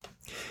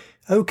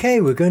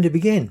Okay, we're going to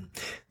begin.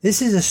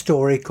 This is a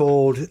story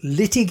called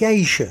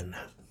Litigation,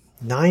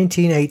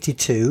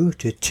 1982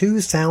 to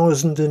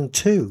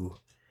 2002.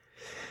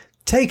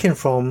 Taken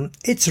from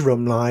It's a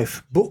Rum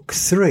Life, Book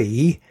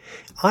 3,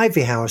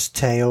 Ivyhouse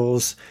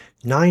Tales,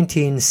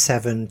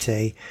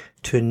 1970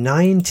 to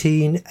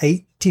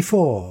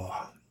 1984.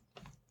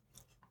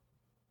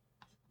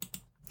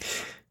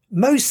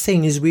 Most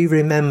things we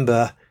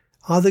remember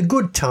are the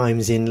good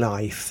times in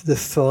life, the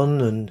fun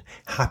and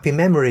happy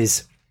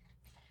memories.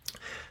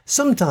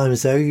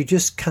 Sometimes, though, you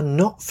just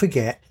cannot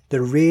forget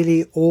the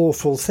really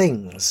awful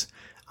things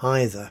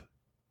either.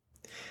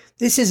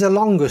 This is a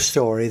longer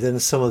story than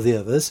some of the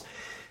others,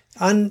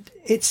 and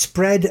it's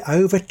spread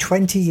over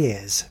 20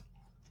 years.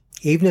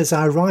 Even as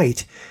I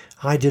write,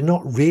 I do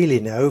not really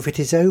know if it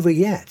is over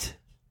yet.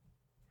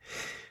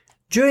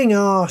 During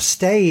our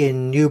stay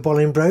in New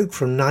Bolingbroke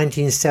from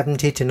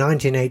 1970 to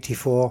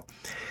 1984,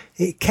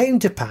 it came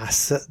to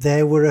pass that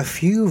there were a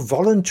few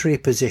voluntary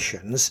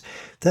positions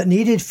that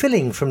needed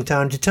filling from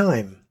time to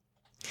time.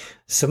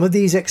 Some of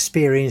these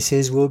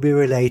experiences will be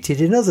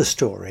related in other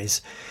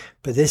stories,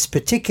 but this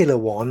particular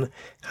one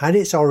had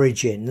its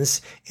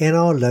origins in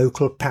our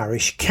local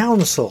parish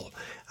council,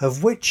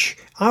 of which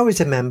I was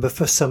a member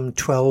for some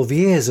 12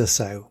 years or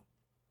so.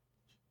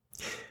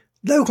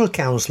 Local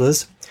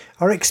councillors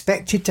are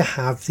expected to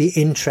have the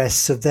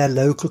interests of their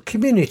local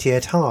community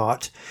at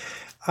heart,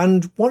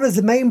 and one of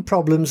the main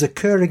problems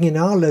occurring in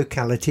our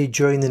locality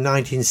during the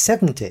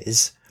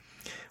 1970s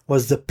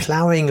was the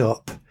ploughing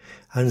up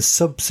and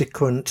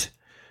subsequent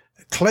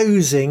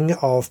closing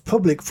of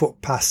public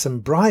footpaths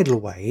and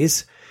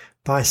bridleways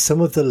by some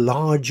of the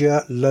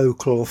larger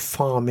local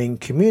farming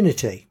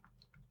community.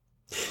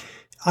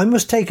 I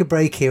must take a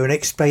break here and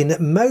explain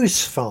that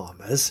most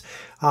farmers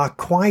are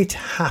quite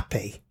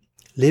happy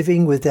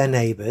living with their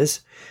neighbours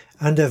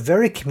and are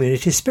very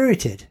community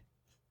spirited.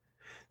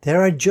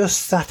 There are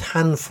just that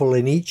handful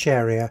in each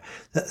area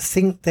that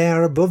think they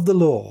are above the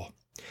law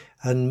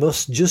and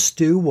must just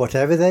do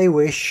whatever they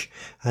wish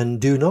and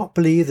do not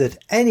believe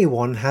that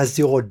anyone has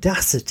the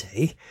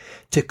audacity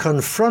to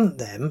confront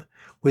them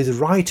with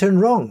right and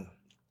wrong.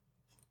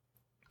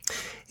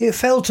 It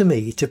fell to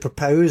me to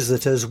propose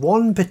that as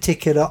one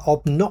particular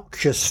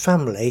obnoxious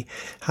family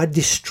had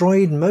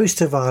destroyed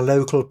most of our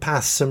local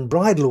paths and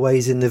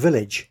bridleways in the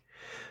village,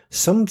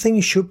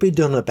 something should be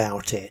done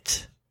about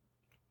it.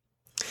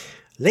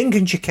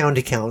 Lincolnshire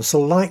County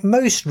Council, like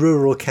most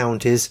rural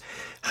counties,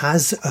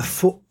 has a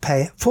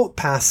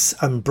footpaths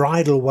and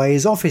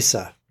bridleways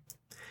officer.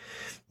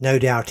 No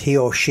doubt he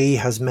or she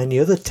has many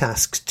other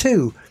tasks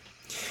too,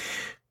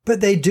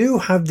 but they do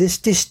have this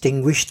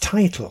distinguished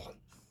title.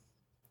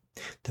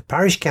 The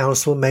parish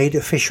council made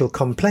official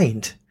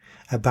complaint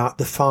about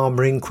the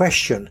farmer in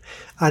question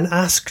and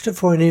asked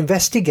for an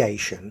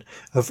investigation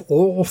of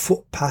all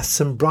footpaths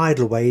and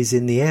bridleways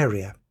in the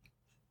area.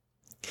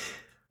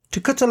 To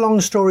cut a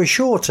long story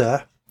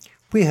shorter,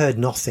 we heard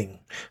nothing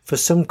for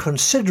some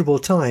considerable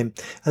time,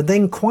 and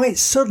then quite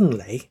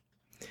suddenly,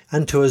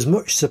 and to as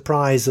much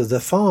surprise of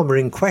the farmer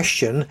in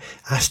question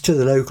as to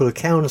the local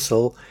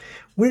council,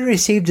 we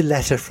received a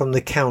letter from the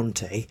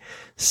county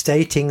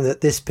stating that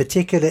this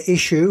particular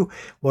issue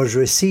was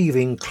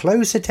receiving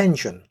close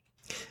attention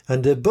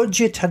and a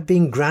budget had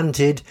been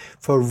granted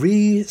for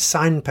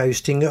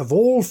re-signposting of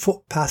all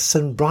footpaths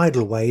and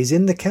bridleways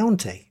in the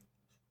county.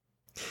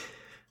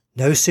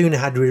 No sooner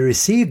had we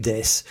received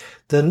this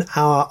than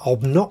our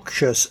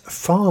obnoxious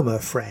farmer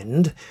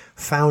friend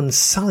found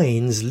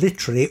signs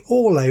literally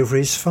all over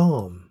his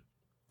farm.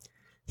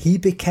 He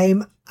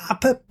became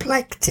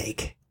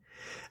apoplectic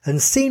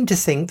and seemed to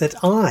think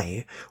that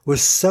I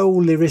was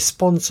solely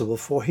responsible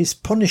for his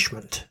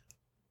punishment.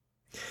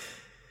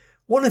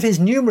 One of his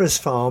numerous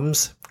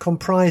farms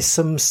comprised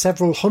some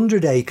several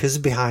hundred acres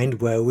behind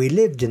where we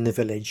lived in the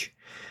village,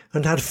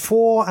 and had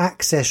 4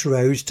 access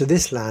roads to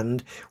this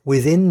land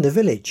within the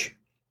village.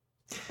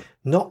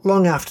 Not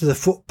long after the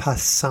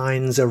footpath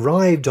signs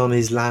arrived on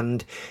his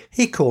land,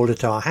 he called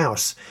at our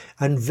house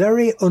and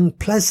very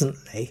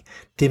unpleasantly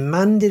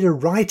demanded a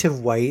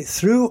right-of-way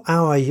through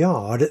our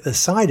yard at the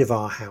side of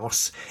our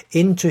house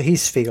into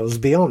his fields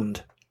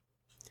beyond.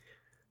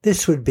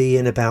 This would be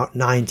in about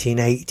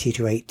 1980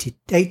 to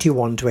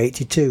 81 to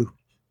 82.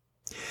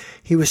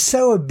 He was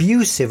so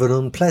abusive and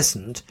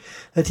unpleasant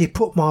that he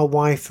put my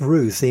wife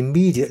Ruth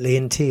immediately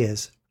in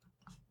tears.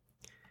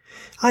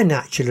 I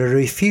naturally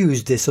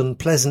refused this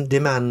unpleasant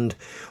demand,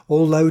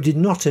 although did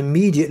not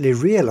immediately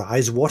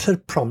realise what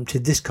had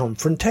prompted this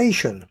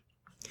confrontation.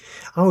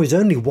 I was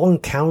only one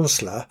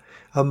councillor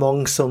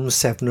among some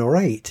 7 or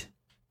 8.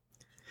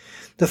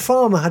 The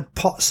farmer had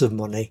pots of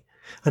money,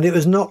 and it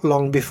was not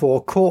long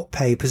before court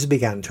papers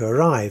began to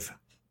arrive.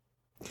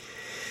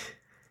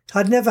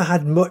 I'd never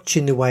had much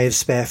in the way of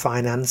spare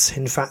finance.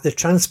 In fact, the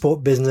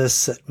transport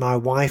business that my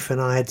wife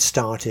and I had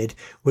started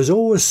was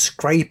always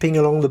scraping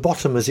along the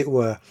bottom, as it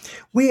were.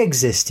 We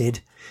existed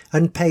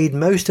and paid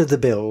most of the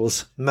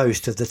bills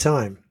most of the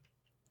time.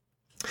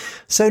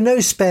 So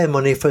no spare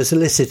money for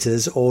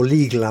solicitors or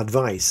legal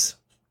advice.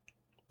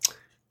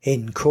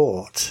 In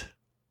court.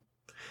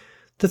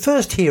 The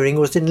first hearing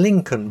was in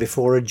Lincoln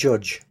before a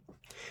judge.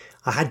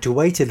 I had to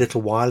wait a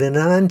little while in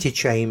an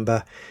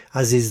antechamber,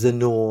 as is the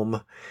norm.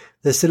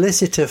 The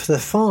solicitor for the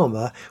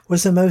farmer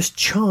was a most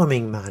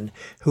charming man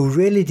who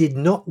really did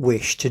not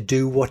wish to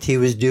do what he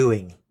was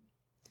doing.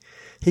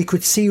 He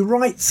could see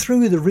right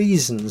through the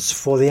reasons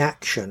for the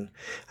action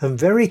and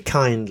very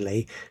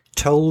kindly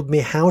told me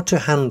how to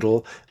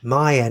handle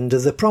my end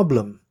of the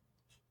problem.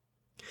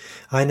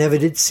 I never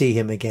did see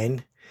him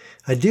again.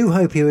 I do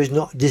hope he was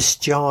not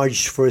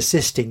discharged for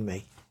assisting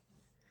me.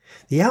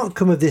 The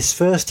outcome of this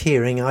first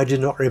hearing I do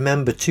not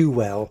remember too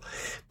well,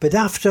 but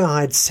after I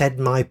had said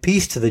my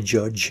piece to the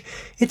judge,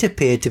 it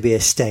appeared to be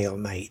a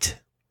stalemate.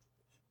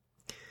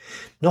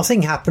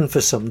 Nothing happened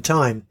for some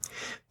time,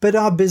 but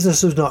our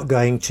business was not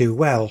going too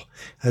well.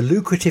 A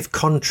lucrative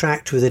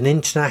contract with an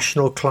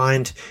international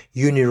client,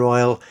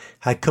 Uniroyal,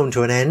 had come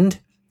to an end.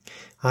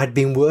 I had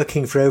been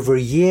working for over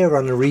a year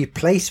on a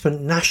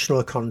replacement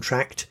national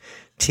contract,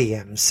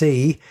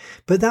 TMC,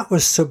 but that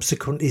was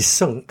subsequently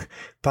sunk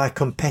by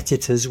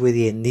competitors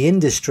within the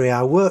industry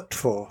I worked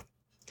for.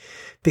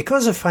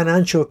 Because of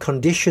financial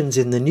conditions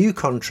in the new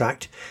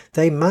contract,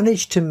 they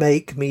managed to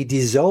make me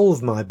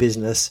dissolve my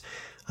business,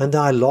 and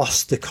I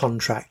lost the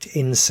contract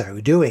in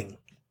so doing.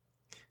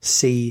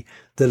 See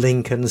the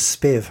Lincoln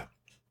Spiv.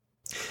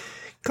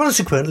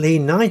 Consequently,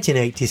 in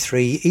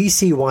 1983,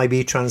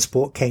 ECYB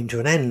Transport came to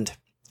an end,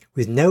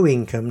 with no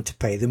income to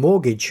pay the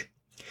mortgage.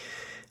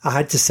 I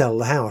had to sell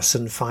the house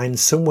and find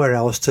somewhere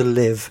else to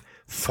live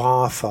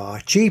far, far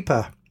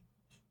cheaper.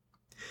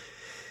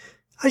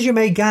 As you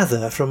may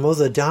gather from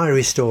other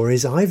diary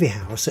stories, Ivy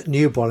House at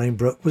New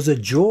Bolingbroke was a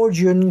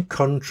Georgian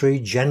country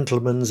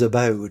gentleman's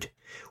abode.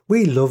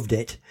 We loved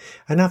it,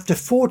 and after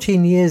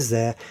 14 years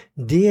there,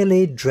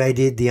 dearly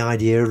dreaded the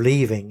idea of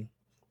leaving.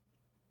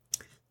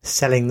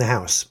 Selling the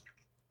house.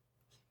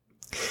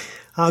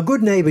 Our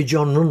good neighbour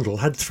John Rundle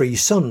had 3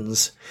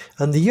 sons,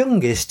 and the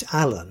youngest,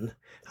 Alan,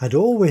 had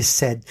always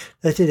said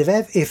that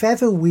if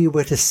ever we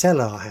were to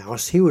sell our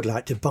house, he would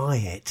like to buy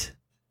it.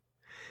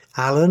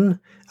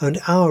 Alan and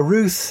our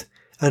Ruth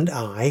and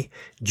I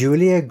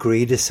duly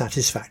agreed a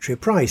satisfactory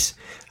price,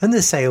 and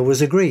the sale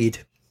was agreed.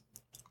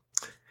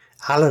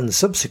 Alan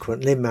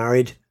subsequently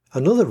married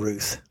another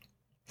Ruth.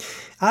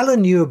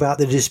 Alan knew about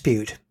the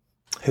dispute.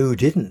 Who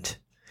didn't?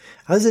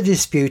 As the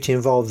dispute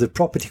involved the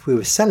property we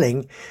were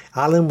selling,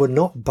 Alan would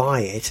not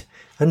buy it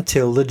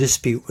until the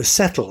dispute was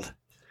settled.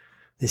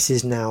 This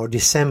is now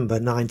December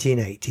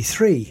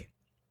 1983.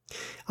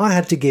 I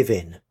had to give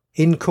in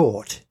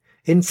court,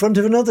 in front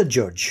of another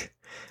judge.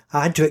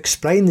 I had to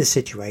explain the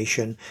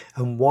situation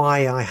and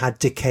why I had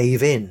to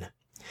cave in.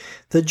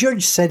 The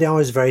judge said I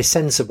was very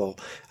sensible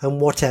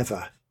and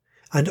whatever,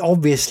 and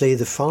obviously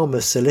the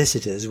farmer's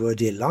solicitors were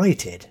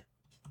delighted.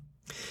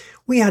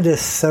 We had a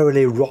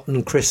thoroughly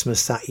rotten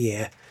Christmas that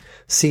year.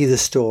 See the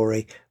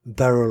story,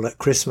 Beryl at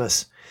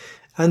Christmas.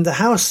 And the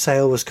house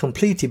sale was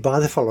completed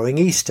by the following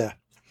Easter,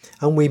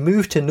 and we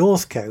moved to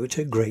Northcote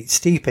at Great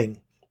Steeping.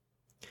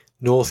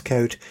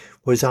 Northcote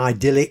was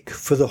idyllic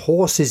for the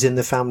horses in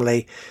the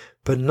family,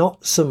 but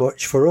not so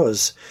much for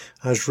us,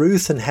 as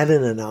Ruth and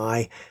Helen and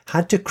I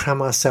had to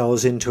cram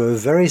ourselves into a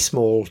very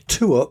small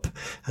 2-up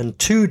and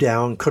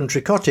 2-down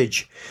country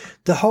cottage,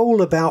 the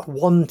whole about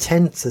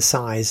 1/10 the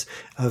size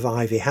of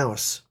Ivy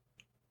House.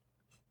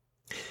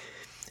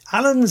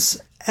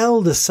 Alan's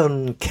elder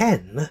son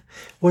Ken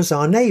was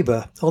our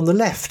neighbour on the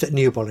left at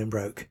New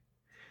Bolingbroke.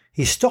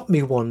 He stopped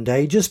me one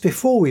day just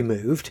before we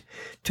moved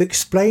to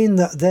explain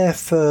that their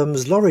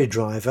firm's lorry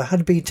driver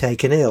had been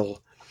taken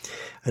ill,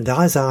 and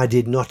as I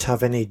did not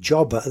have any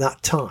job at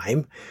that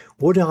time,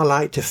 would I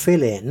like to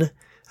fill in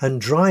and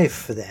drive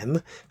for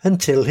them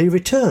until he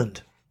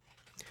returned.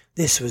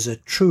 This was a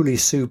truly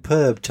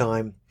superb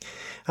time.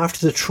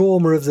 After the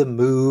trauma of the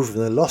move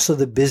and the loss of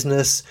the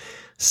business,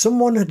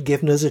 someone had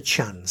given us a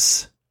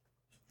chance.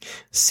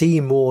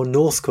 See more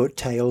Northcote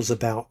tales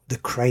about the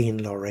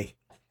crane lorry.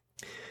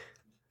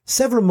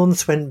 Several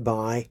months went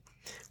by,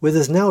 with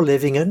us now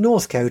living at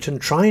Northcote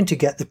and trying to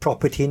get the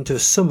property into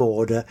some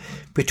order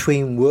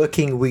between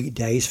working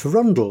weekdays for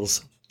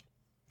Rundles.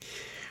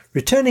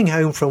 Returning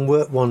home from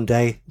work one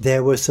day,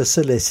 there was a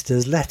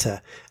solicitor's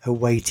letter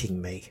awaiting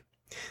me.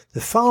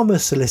 The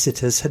farmer's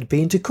solicitors had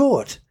been to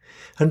court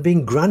and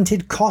been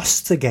granted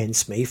costs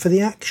against me for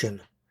the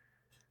action.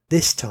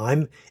 This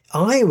time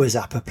I was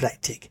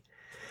apoplectic.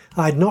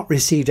 I had not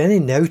received any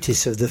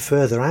notice of the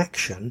further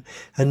action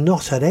and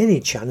not had any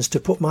chance to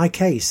put my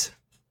case.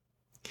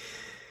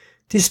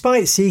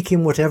 Despite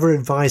seeking whatever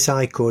advice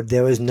I could,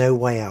 there was no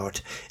way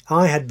out.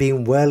 I had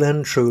been well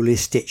and truly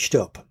stitched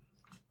up.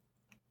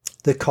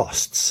 The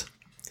costs.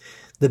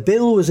 The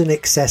bill was in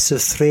excess of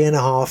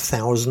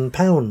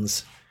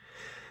 £3,500.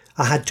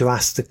 I had to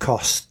ask the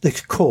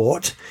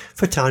court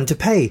for time to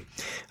pay,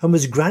 and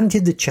was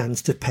granted the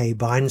chance to pay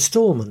by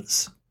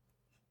instalments.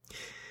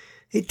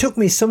 It took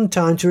me some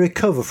time to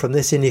recover from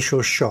this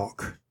initial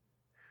shock.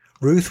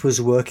 Ruth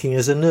was working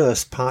as a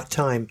nurse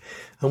part-time,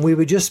 and we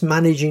were just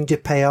managing to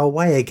pay our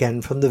way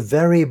again from the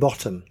very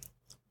bottom.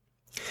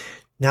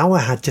 Now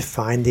I had to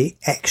find the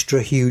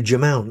extra huge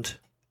amount.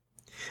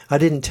 I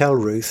didn't tell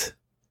Ruth.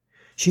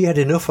 She had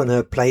enough on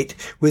her plate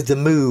with the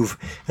move,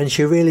 and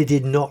she really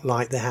did not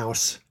like the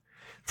house.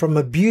 From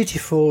a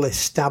beautiful,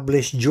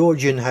 established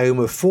Georgian home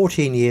of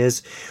 14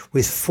 years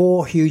with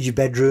 4 huge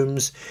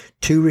bedrooms,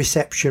 2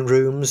 reception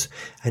rooms,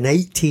 an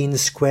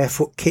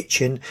 18-square-foot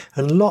kitchen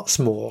and lots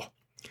more,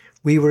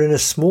 we were in a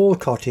small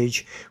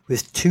cottage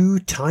with 2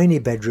 tiny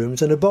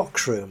bedrooms and a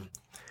box room,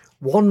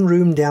 1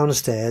 room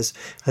downstairs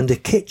and a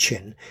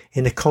kitchen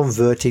in a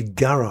converted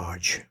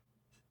garage.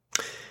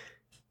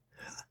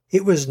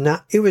 It was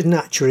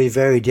naturally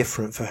very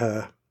different for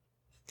her.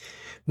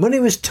 Money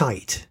was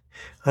tight,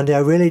 and I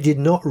really did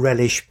not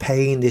relish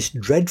paying this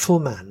dreadful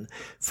man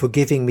for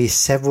giving me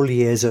several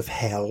years of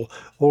hell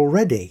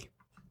already.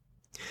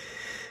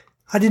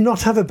 I did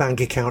not have a bank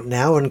account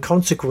now, and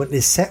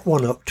consequently set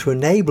one up to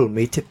enable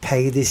me to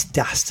pay this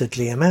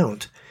dastardly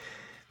amount.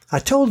 I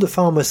told the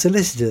farmer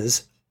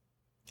solicitors,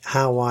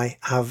 how I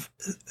have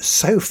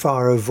so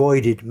far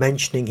avoided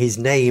mentioning his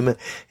name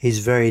is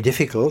very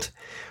difficult.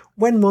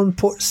 When one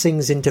puts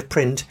things into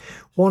print,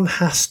 one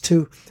has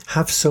to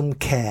have some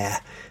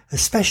care,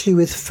 especially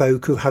with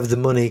folk who have the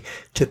money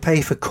to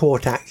pay for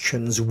court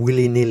actions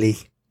willy-nilly.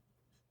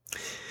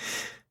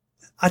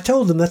 I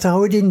told them that I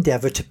would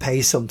endeavour to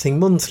pay something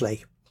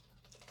monthly.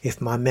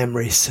 If my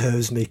memory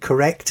serves me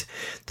correct,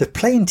 the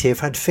plaintiff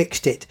had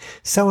fixed it,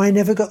 so I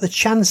never got the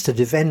chance to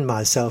defend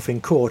myself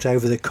in court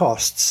over the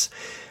costs,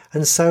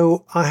 and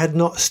so I had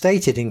not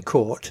stated in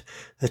court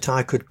that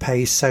I could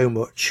pay so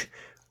much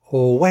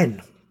or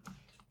when.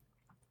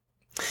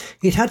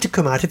 It had to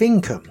come out of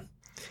income,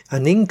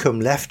 an income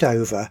left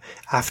over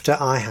after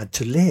I had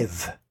to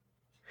live.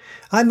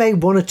 I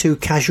made 1 or 2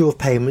 casual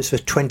payments for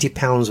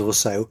 £20 or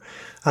so,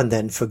 and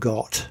then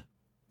forgot.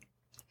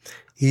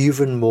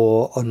 Even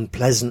more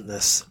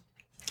unpleasantness.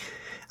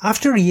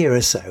 After a year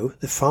or so,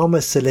 the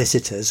farmer's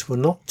solicitors were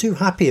not too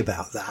happy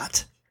about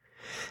that.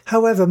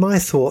 However, my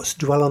thoughts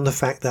dwell on the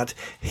fact that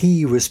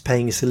he was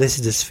paying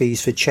solicitor's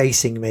fees for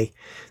chasing me.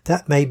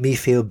 That made me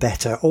feel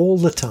better all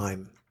the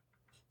time.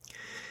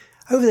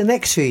 Over the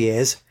next few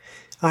years,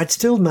 I'd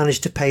still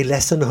managed to pay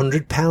less than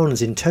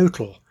 £100 in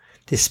total,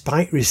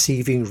 despite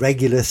receiving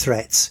regular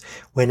threats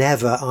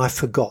whenever I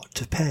forgot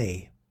to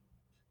pay.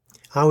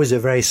 I was a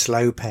very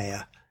slow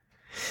payer.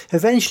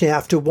 Eventually,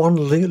 after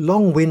one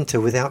long winter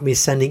without me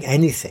sending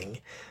anything,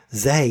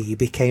 they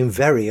became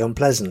very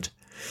unpleasant.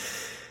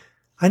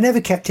 I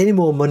never kept any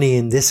more money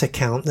in this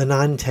account than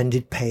I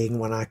intended paying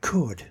when I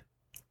could.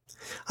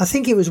 I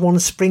think it was one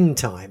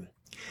springtime.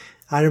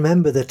 I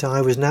remember that I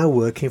was now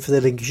working for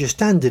the Lincolnshire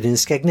Standard in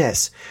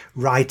Skegness,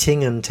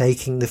 writing and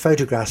taking the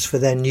photographs for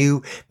their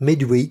new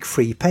midweek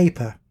free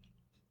paper.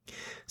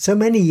 So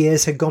many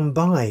years had gone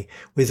by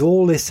with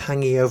all this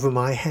hanging over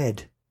my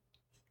head.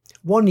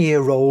 1 year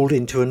rolled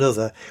into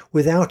another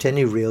without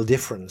any real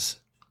difference.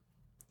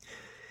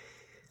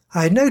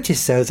 I had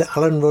noticed, though, that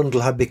Alan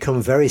Rundle had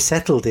become very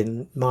settled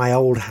in my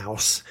old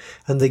house,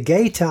 and the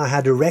gate I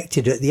had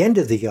erected at the end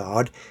of the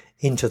yard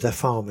into the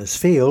farmer's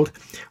field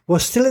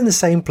was still in the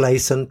same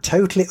place and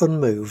totally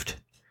unmoved,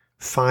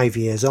 5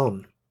 years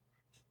on.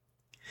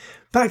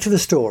 Back to the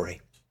story.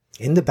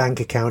 In the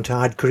bank account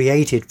I had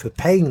created for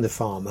paying the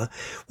farmer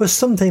was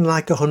something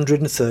like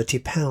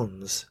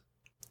 £130.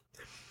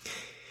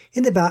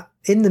 In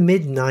the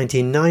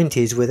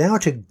mid-1990s,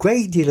 without a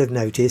great deal of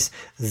notice,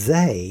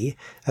 they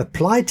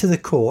applied to the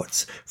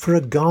courts for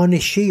a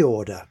garnishee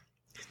order.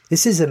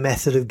 This is a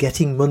method of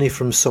getting money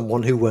from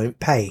someone who won't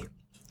pay.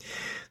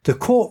 The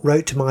court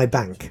wrote to my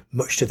bank,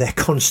 much to their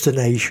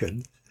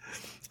consternation,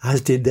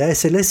 as did their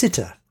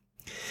solicitor.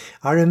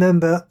 I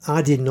remember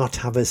I did not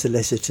have a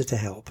solicitor to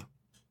help.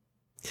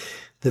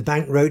 The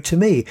bank wrote to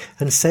me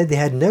and said they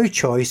had no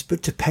choice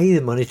but to pay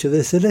the money to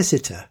the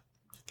solicitor.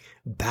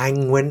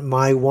 Bang went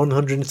my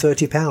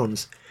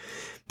 £130,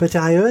 but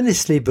I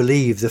earnestly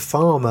believe the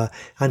farmer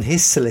and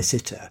his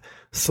solicitor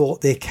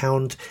thought the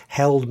account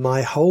held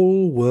my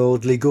whole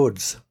worldly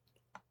goods.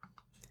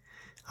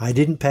 I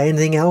didn't pay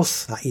anything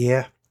else that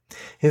year.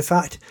 In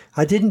fact,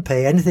 I didn't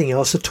pay anything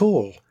else at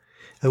all,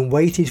 and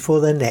waited for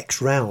the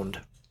next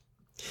round.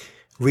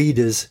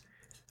 Readers,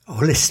 or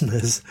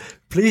listeners,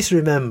 please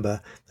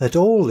remember that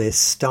all this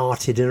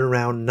started in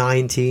around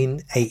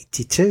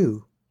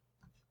 1982.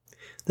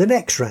 The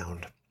next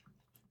round.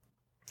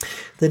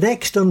 The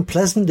next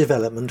unpleasant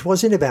development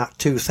was in about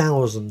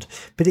 2000,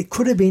 but it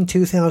could have been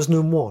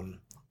 2001.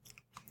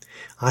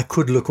 I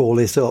could look all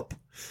this up,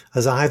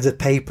 as I have the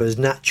papers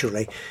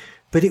naturally,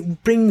 but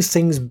it brings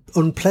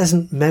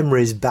unpleasant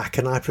memories back,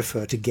 and I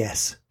prefer to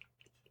guess.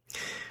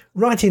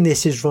 Writing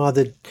this is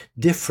rather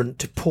different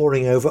to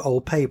poring over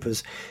old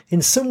papers.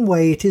 In some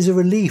way it is a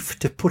relief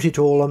to put it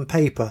all on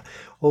paper,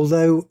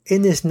 although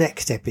in this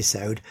next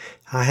episode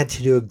I had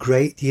to do a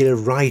great deal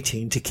of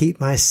writing to keep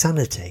my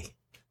sanity.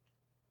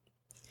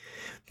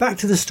 Back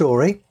to the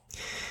story.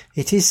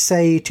 It is,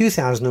 say,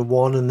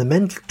 2001, and the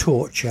mental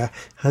torture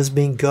has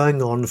been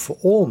going on for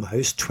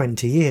almost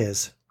 20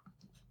 years.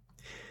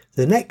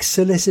 The next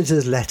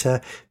solicitor's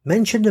letter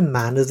mentioned a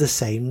man of the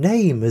same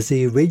name as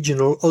the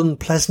original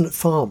unpleasant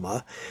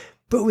farmer,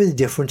 but with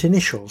different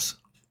initials.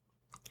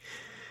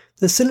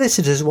 The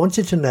solicitors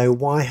wanted to know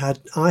why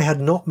I had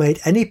not made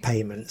any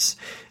payments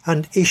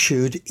and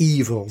issued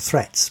evil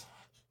threats.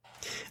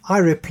 I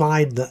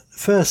replied that,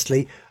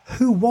 firstly,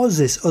 who was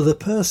this other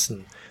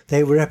person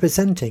they were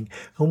representing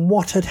and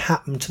what had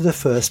happened to the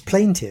first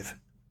plaintiff?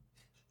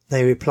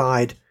 They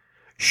replied,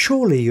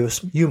 surely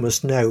you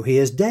must know he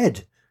is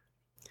dead.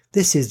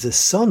 This is the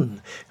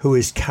son who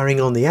is carrying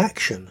on the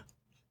action.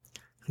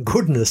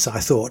 Goodness, I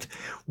thought,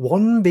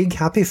 one big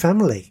happy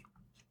family.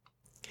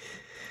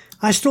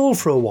 I stalled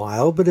for a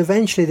while, but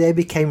eventually they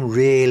became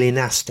really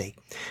nasty,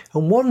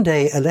 and one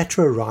day a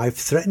letter arrived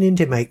threatening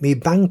to make me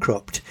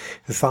bankrupt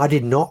if I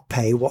did not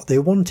pay what they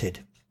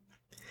wanted.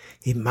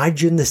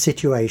 Imagine the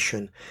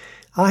situation.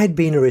 I had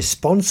been a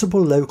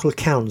responsible local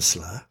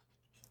councillor.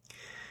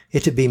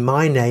 It had been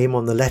my name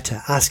on the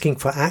letter asking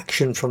for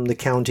action from the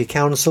county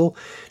council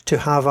to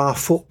have our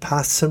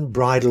footpaths and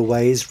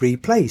bridleways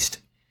replaced.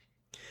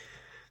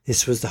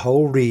 This was the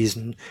whole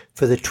reason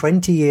for the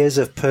 20 years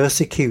of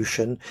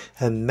persecution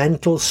and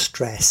mental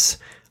stress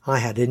I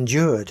had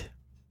endured.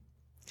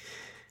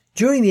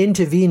 During the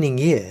intervening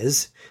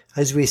years,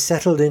 as we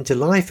settled into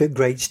life at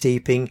Great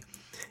Steeping,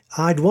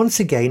 I'd once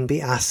again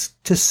be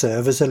asked to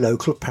serve as a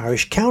local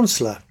parish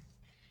councillor.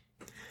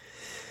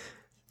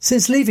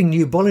 Since leaving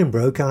New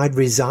Bolingbroke, I'd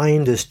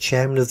resigned as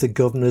chairman of the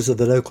governors of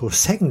the local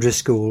secondary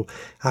school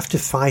after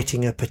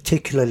fighting a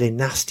particularly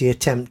nasty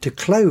attempt to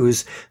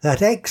close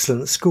that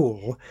excellent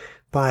school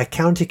by a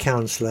county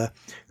councillor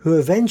who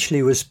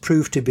eventually was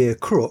proved to be a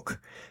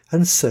crook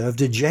and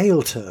served a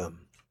jail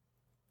term.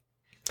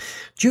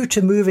 Due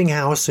to moving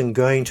house and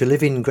going to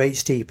live in Great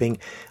Steeping,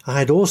 I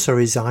had also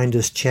resigned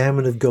as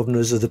chairman of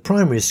governors of the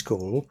primary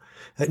school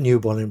at New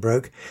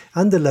Bolingbroke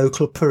and the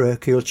local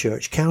parochial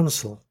church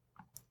council.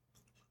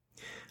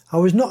 I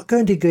was not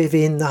going to give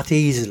in that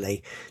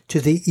easily to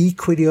the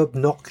equally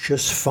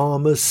obnoxious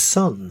farmer's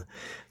son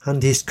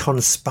and his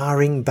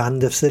conspiring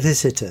band of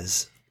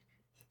solicitors.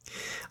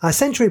 I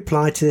sent a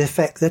reply to the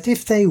effect that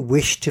if they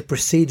wished to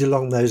proceed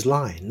along those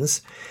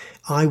lines,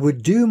 I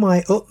would do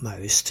my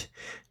utmost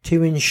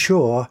to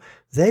ensure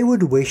they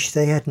would wish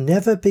they had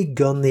never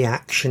begun the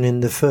action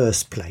in the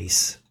first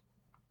place.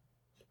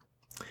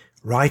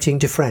 Writing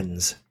to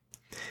friends.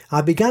 I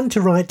began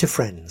to write to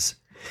friends.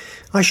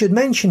 I should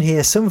mention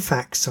here some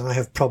facts I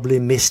have probably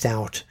missed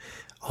out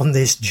on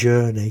this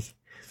journey.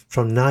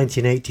 From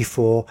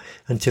 1984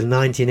 until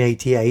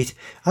 1988,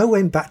 I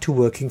went back to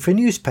working for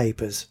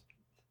newspapers.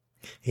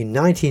 In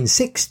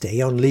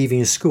 1960, on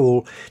leaving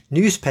school,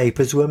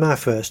 newspapers were my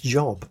first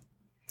job.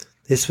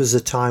 This was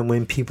a time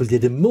when people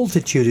did a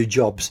multitude of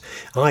jobs.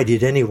 I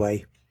did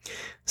anyway.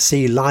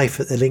 See Life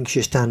at the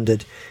Lincolnshire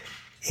Standard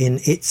in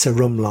It's a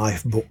Rum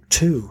Life Book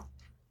 2.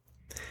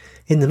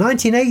 In the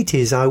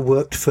 1980s, I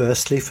worked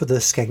firstly for the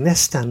Skegness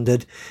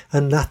Standard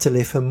and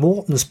latterly for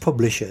Morton's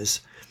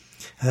Publishers,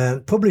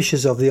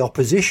 publishers of the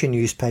opposition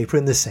newspaper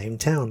in the same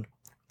town.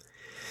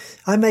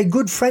 I made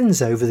good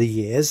friends over the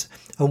years,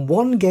 and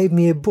one gave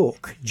me a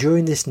book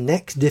during this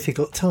next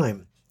difficult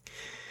time.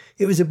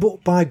 It was a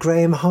book by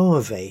Graham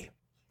Harvey.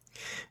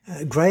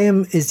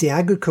 Graham is the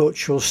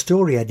agricultural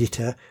story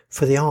editor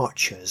for The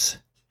Archers.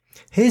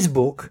 His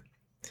book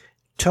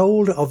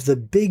told of the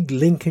big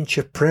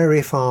Lincolnshire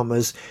prairie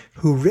farmers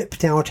who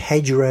ripped out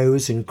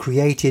hedgerows and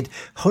created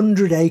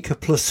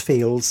 100-acre-plus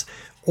fields,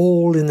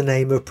 all in the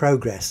name of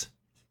progress.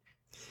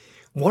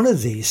 One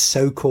of these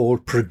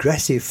so-called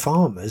progressive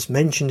farmers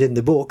mentioned in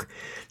the book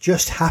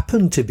just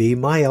happened to be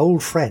my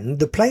old friend,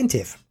 the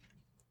plaintiff.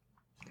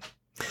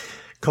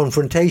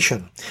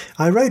 Confrontation.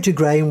 I wrote to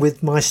Graham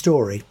with my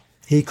story.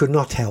 He could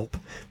not help,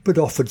 but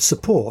offered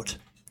support.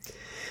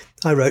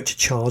 I wrote to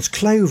Charles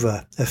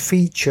Clover, a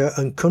feature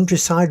and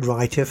countryside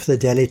writer for the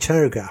Daily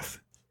Telegraph.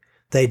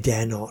 They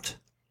dare not.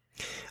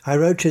 I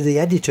wrote to the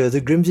editor of the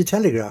Grimsby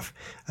Telegraph,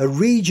 a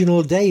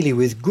regional daily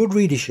with good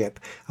readership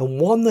and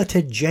one that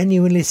had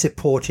genuinely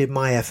supported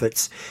my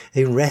efforts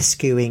in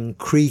rescuing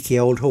creaky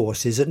old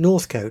horses at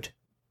Northcote.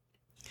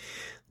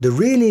 The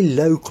really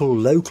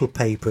local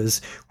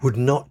papers would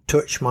not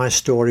touch my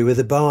story with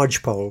a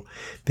barge pole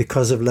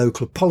because of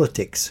local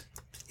politics.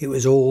 It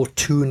was all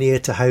too near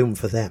to home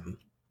for them.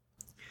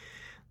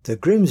 The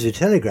Grimsby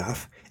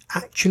Telegraph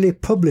actually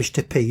published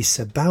a piece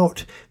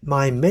about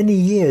my many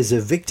years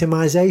of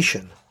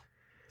victimisation.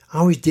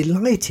 I was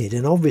delighted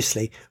and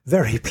obviously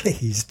very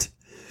pleased.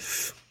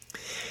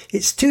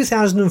 It's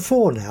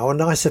 2004 now,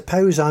 and I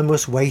suppose I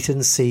must wait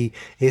and see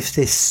if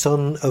this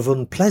son of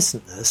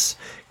unpleasantness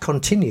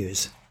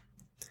continues.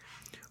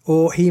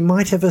 Or he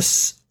might have a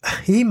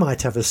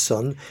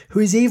son who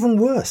is even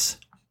worse.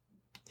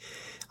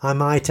 I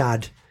might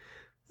add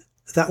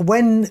that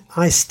when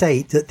I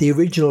state that the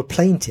original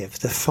plaintiff,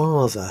 the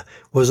father,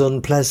 was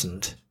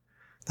unpleasant,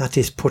 that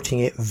is putting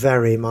it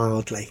very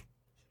mildly.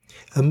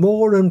 A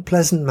more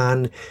unpleasant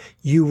man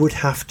you would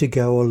have to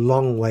go a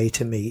long way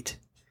to meet.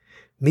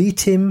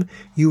 Meet him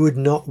you would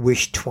not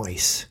wish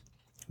twice.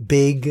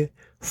 Big,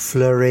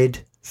 flurried,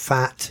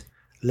 fat,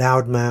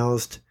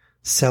 loud-mouthed,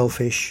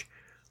 selfish,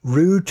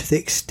 rude to the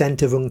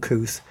extent of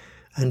uncouth,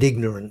 and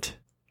ignorant.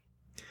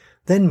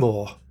 Then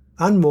more,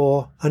 and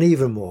more, and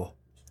even more.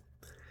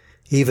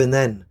 Even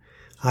then,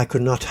 I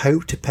could not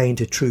hope to paint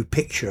a true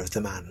picture of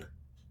the man.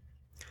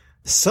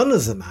 Son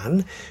of the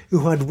man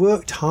who had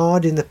worked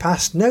hard in the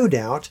past, no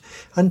doubt,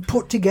 and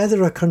put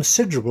together a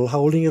considerable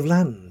holding of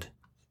land.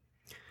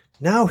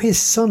 Now his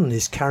son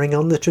is carrying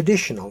on the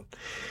traditional.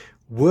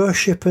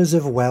 Worshippers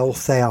of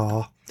wealth they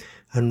are,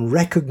 and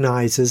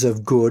recognisers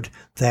of good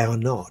they are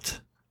not.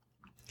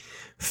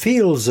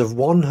 Fields of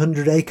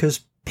 100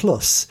 acres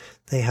plus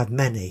they have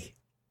many,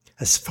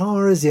 as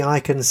far as the eye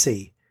can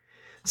see,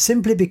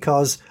 simply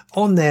because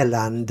on their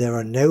land there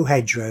are no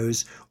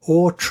hedgerows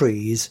or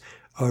trees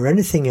or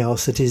anything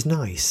else that is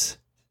nice.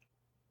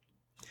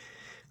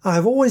 I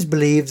have always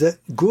believed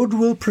that good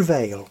will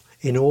prevail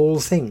in all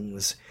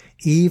things.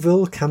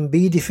 Evil can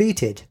be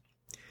defeated,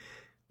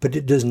 but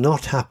it does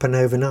not happen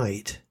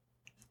overnight.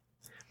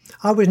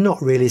 I was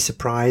not really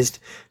surprised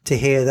to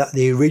hear that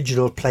the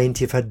original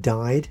plaintiff had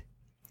died.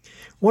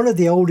 One of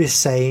the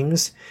oldest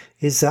sayings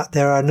is that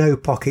there are no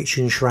pockets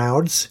in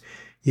shrouds.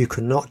 You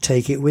cannot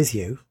take it with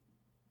you.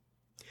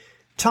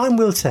 Time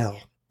will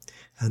tell,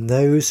 and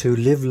those who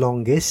live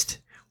longest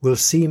will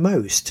see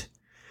most,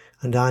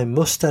 and I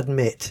must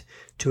admit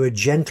to a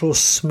gentle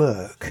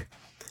smirk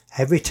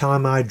every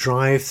time I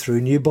drive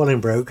through New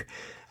Bolingbroke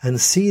and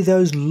see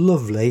those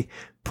lovely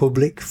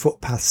public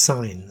footpath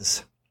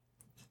signs.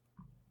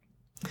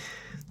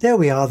 There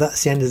we are,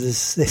 that's the end of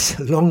this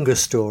longer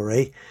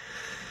story.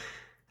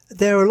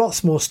 There are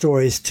lots more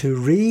stories to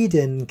read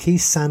in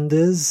Keith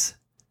Sanders,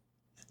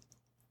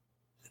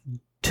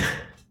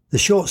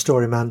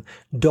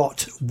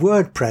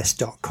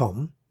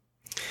 theshortstoryman.wordpress.com.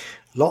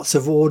 Lots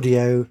of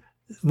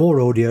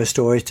more audio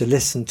stories to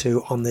listen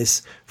to on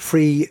this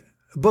free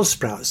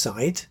Buzzsprout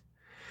site.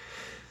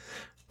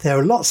 There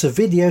are lots of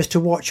videos to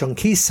watch on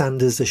Keith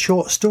Sanders, the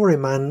Short Story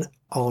Man,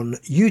 on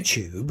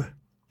YouTube.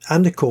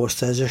 And of course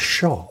there's a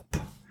shop.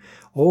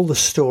 All the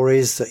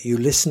stories that you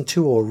listen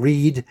to or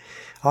read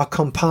are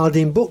compiled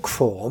in book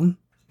form.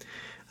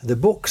 The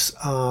books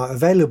are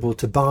available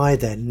to buy.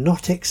 They're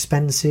not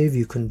expensive.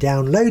 You can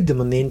download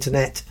them on the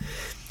internet.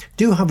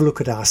 Do have a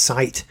look at our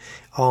site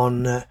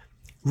on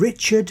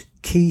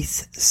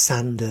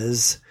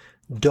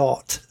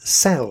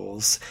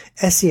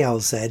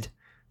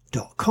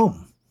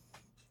richardkeithsanders.selz.com.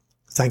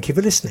 Thank you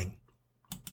for listening.